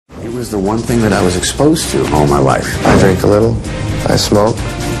It was the one thing that I was exposed to all my life. I drink a little. I smoke.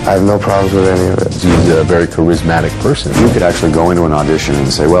 I have no problems with any of it. He's a very charismatic person. You could actually go into an audition and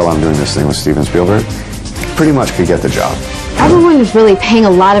say, well, I'm doing this thing with Steven Spielberg. Pretty much could get the job. Everyone was really paying a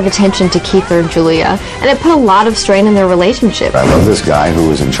lot of attention to Keifer and Julia, and it put a lot of strain in their relationship. I love this guy who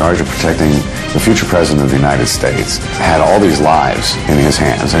was in charge of protecting the future president of the United States, had all these lives in his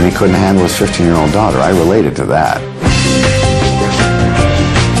hands, and he couldn't handle his 15-year-old daughter. I related to that.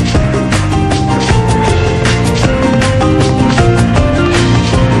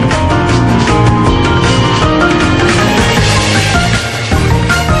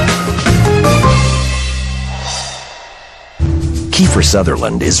 Keifer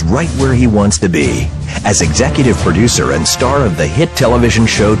Sutherland is right where he wants to be. As executive producer and star of the hit television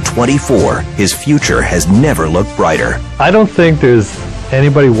show 24, his future has never looked brighter. I don't think there's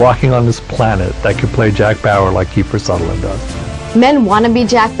anybody walking on this planet that could play Jack Bauer like Keifer Sutherland does. Men want to be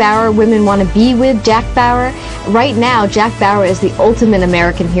Jack Bauer, women want to be with Jack Bauer. Right now, Jack Bauer is the ultimate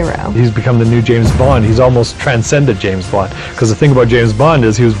American hero. He's become the new James Bond. He's almost transcended James Bond. Because the thing about James Bond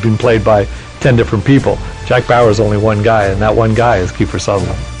is he was being played by 10 different people. Jack Bauer is only one guy, and that one guy is Keifer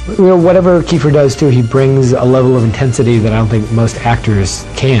Sutherland. You know, whatever Keifer does too, he brings a level of intensity that I don't think most actors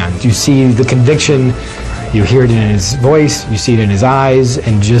can. You see the conviction, you hear it in his voice, you see it in his eyes,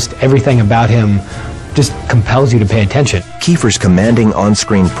 and just everything about him just compels you to pay attention. Keifer's commanding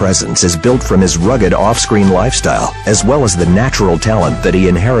on-screen presence is built from his rugged off-screen lifestyle, as well as the natural talent that he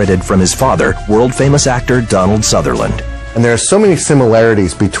inherited from his father, world-famous actor Donald Sutherland. And there are so many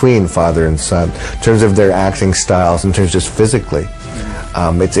similarities between father and son in terms of their acting styles, in terms just physically.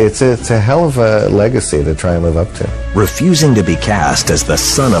 It's a hell of a legacy to try and live up to. Refusing to be cast as the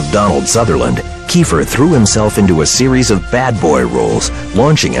son of Donald Sutherland, Keifer threw himself into a series of bad boy roles,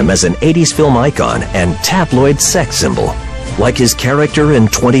 launching him as an 80s film icon and tabloid sex symbol. Like his character in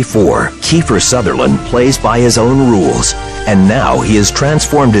 24, Keifer Sutherland plays by his own rules, and now he has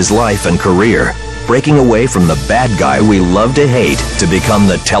transformed his life and career, breaking away from the bad guy we love to hate to become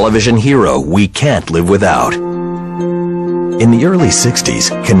the television hero we can't live without. In the early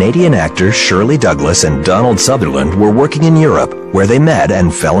 60s, Canadian actors Shirley Douglas and Donald Sutherland were working in Europe, where they met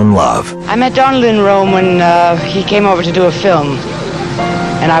and fell in love. I met Donald in Rome when he came over to do a film,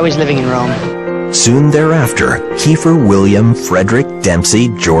 and I was living in Rome. Soon thereafter, Keifer William Frederick Dempsey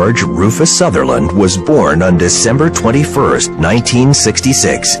George Rufus Sutherland was born on December 21st,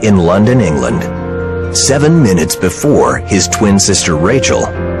 1966 in London, England. 7 minutes before his twin sister Rachel.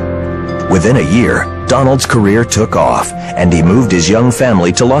 Within a year, Donald's career took off, and he moved his young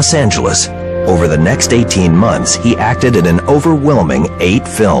family to Los Angeles. Over the next 18 months, he acted in an overwhelming 8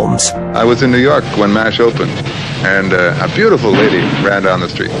 films. I was in New York when MASH opened, and a beautiful lady ran down the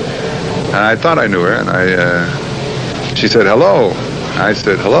street. And I thought I knew her, and she said, hello. I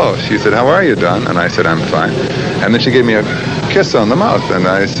said, hello. She said, how are you, Don? And I said, I'm fine. And then she gave me a kiss on the mouth, and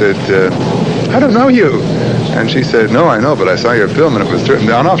I said, I don't know you. And she said, no, I know, but I saw your film, and it was certain.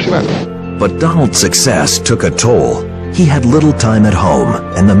 Down off she went. But Donald's success took a toll. He had little time at home,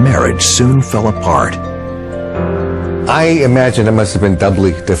 and the marriage soon fell apart. I imagine it must have been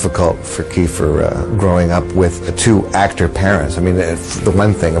doubly difficult for Keifer growing up with 2 actor parents. I mean, the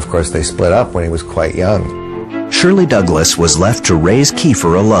one thing, of course, they split up when he was quite young. Shirley Douglas was left to raise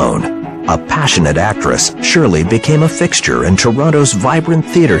Keifer alone. A passionate actress, Shirley became a fixture in Toronto's vibrant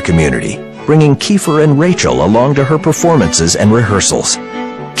theater community, bringing Keifer and Rachel along to her performances and rehearsals.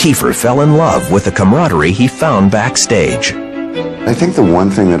 Keifer fell in love with the camaraderie he found backstage. I think the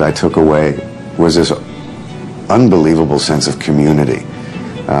one thing that I took away was this unbelievable sense of community.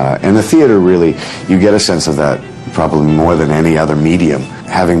 And the theater, really, you get a sense of that probably more than any other medium.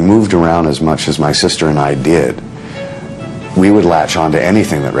 Having moved around as much as my sister and I did, we would latch on to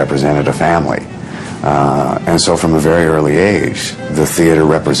anything that represented a family. And so from a very early age, the theater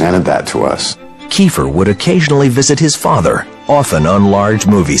represented that to us. Keifer would occasionally visit his father, often on large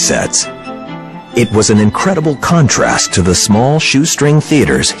movie sets. It was an incredible contrast to the small shoestring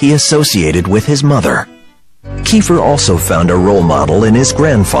theaters he associated with his mother. Keifer also found a role model in his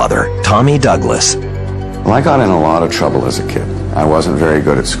grandfather, Tommy Douglas. Well, I got in a lot of trouble as a kid. I wasn't very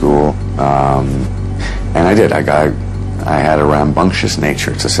good at school, and I did. I had a rambunctious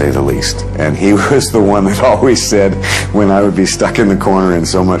nature, to say the least. And he was the one that always said, when I would be stuck in the corner in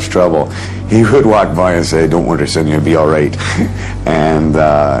so much trouble, he would walk by and say, don't worry, son, you'll be all right. And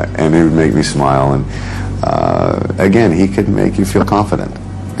it would make me smile. And again, he could make you feel confident.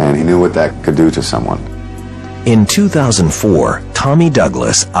 And he knew what that could do to someone. In 2004, Tommy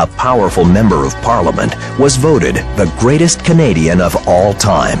Douglas, a powerful member of Parliament, was voted the greatest Canadian of all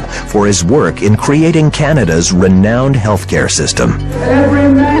time for his work in creating Canada's renowned healthcare system.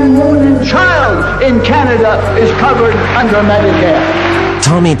 Every man in Canada is covered under Medicare.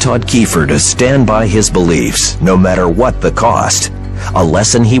 Tommy taught Keifer to stand by his beliefs, no matter what the cost, a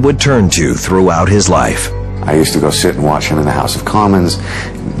lesson he would turn to throughout his life. I used to go sit and watch him in the House of Commons.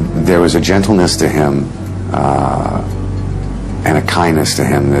 There was a gentleness to him and a kindness to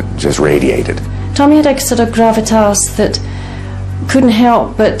him that just radiated. Tommy had a sort of gravitas that couldn't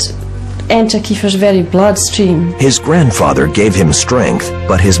help but enter Keifer's very bloodstream. His grandfather gave him strength,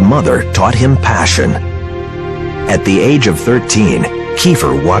 but his mother taught him passion. At the age of 13,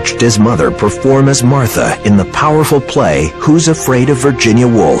 Keifer watched his mother perform as Martha in the powerful play Who's Afraid of Virginia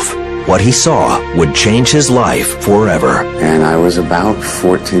Woolf? What he saw would change his life forever. And I was about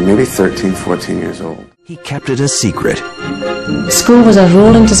 14, maybe 13, 14 years old. He kept it a secret. School was a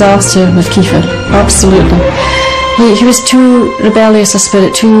rolling disaster with Keifer, absolutely. He was too rebellious a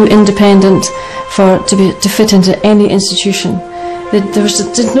spirit, too independent to fit into any institution.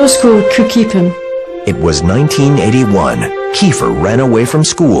 There's no school could keep him. It was 1981. Keifer ran away from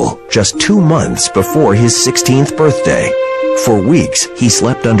school just 2 months before his 16th birthday. For weeks, he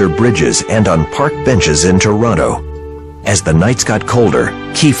slept under bridges and on park benches in Toronto. As the nights got colder,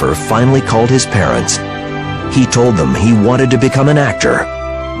 Keifer finally called his parents. He told them he wanted to become an actor,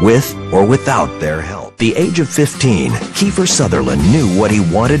 with or without their help. At the age of 15, Keifer Sutherland knew what he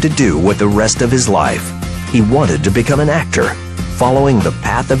wanted to do with the rest of his life. He wanted to become an actor, following the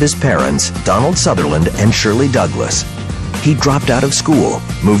path of his parents, Donald Sutherland and Shirley Douglas. He dropped out of school,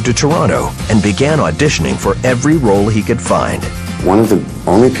 moved to Toronto, and began auditioning for every role he could find. One of the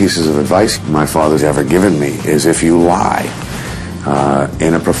only pieces of advice my father's ever given me is if you lie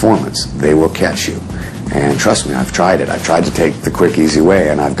in a performance, they will catch you. And trust me, I've tried it. I've tried to take the quick, easy way,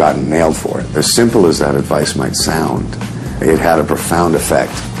 and I've gotten nailed for it. As simple as that advice might sound, it had a profound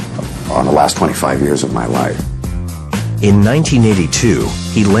effect on the last 25 years of my life. In 1982,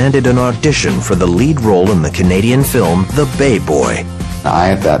 he landed an audition for the lead role in the Canadian film The Bay Boy.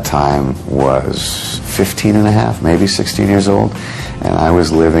 I, at that time, was 15 and a half, maybe 16 years old, and I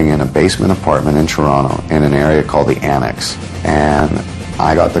was living in a basement apartment in Toronto in an area called the Annex. And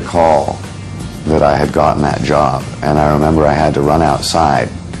I got the call that I had gotten that job, and I remember I had to run outside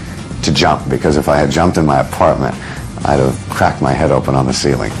to jump, because if I had jumped in my apartment, I'd have cracked my head open on the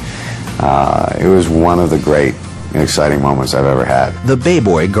ceiling. It was one of the great, exciting moments I've ever had. The Bay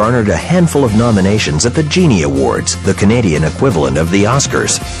Boy garnered a handful of nominations at the Genie Awards, the Canadian equivalent of the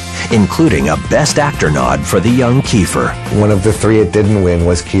Oscars, including a Best Actor nod for the young Keifer. One of the three it didn't win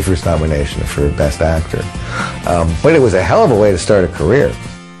was Keifer's nomination for Best Actor. But it was a hell of a way to start a career.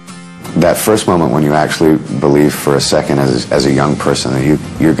 That first moment when you actually believe for a second as a young person that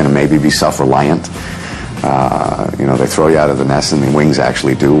you're going to maybe be self-reliant, you know, they throw you out of the nest and the wings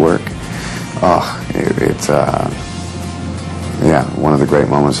actually do work. Oh, it's yeah, one of the great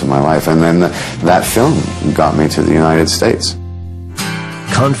moments of my life. And then that film got me to the United States.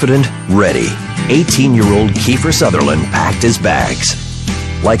 Confident, ready, 18-year-old Keifer Sutherland packed his bags.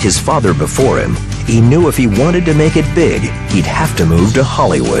 Like his father before him, he knew if he wanted to make it big, he'd have to move to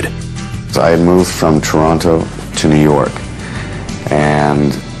Hollywood. So I had moved from Toronto to New York,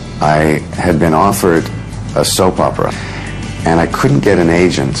 and I had been offered a soap opera, and I couldn't get an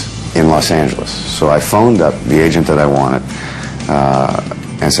agent in Los Angeles. So I phoned up the agent that I wanted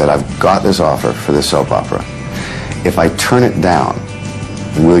and said, I've got this offer for this soap opera. If I turn it down,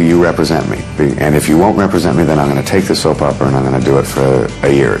 will you represent me? And if you won't represent me, then I'm going to take the soap opera and I'm going to do it for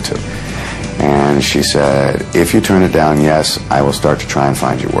a year or two. And she said, if you turn it down, yes, I will start to try and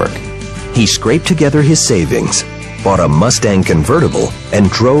find you work. He scraped together his savings, bought a Mustang convertible, and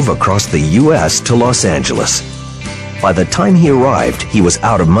drove across the U.S. to Los Angeles. By the time he arrived, he was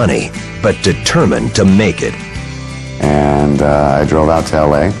out of money, but determined to make it. And I drove out to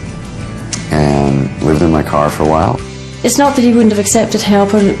L.A. and lived in my car for a while. It's not that he wouldn't have accepted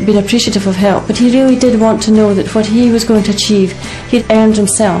help or been appreciative of help, but he really did want to know that what he was going to achieve, he'd earned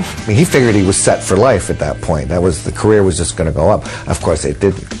himself. I mean, he figured he was set for life at that point. The career was just going to go up. Of course, it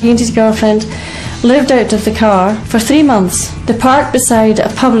didn't. He and his girlfriend lived out of the car for 3 months. They parked beside a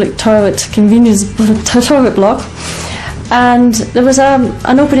public toilet convenience toilet block, and there was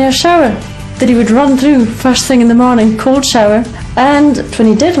an open-air shower that he would run through first thing in the morning, cold shower. And when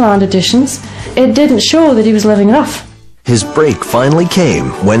he did land auditions, it didn't show that he was living rough. His break finally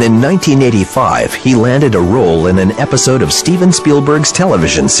came when in 1985 he landed a role in an episode of Steven Spielberg's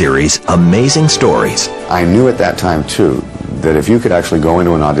television series Amazing Stories. I knew at that time too that if you could actually go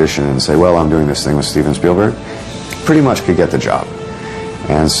into an audition and say, well, I'm doing this thing with Steven Spielberg, pretty much could get the job.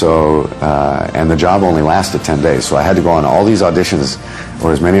 And so, and the job only lasted 10 days, so I had to go on all these auditions,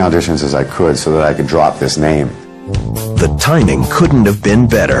 or as many auditions as I could, so that I could drop this name. The timing couldn't have been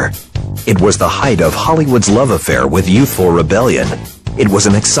better. It was the height of Hollywood's love affair with youthful rebellion. It was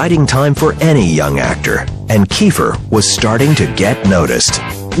an exciting time for any young actor, and Keifer was starting to get noticed.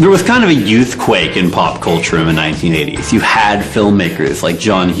 There was kind of a youth quake in pop culture in the 1980s. You had filmmakers like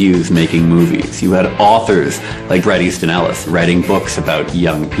John Hughes making movies. You had authors like Bret Easton Ellis writing books about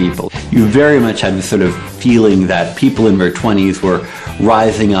young people. You very much had this sort of feeling that people in their 20s were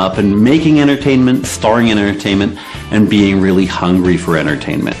rising up and making entertainment, starring in entertainment, and being really hungry for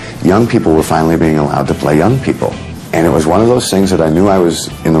entertainment. Young people were finally being allowed to play young people. And it was one of those things that I knew I was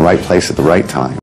in the right place at the right time.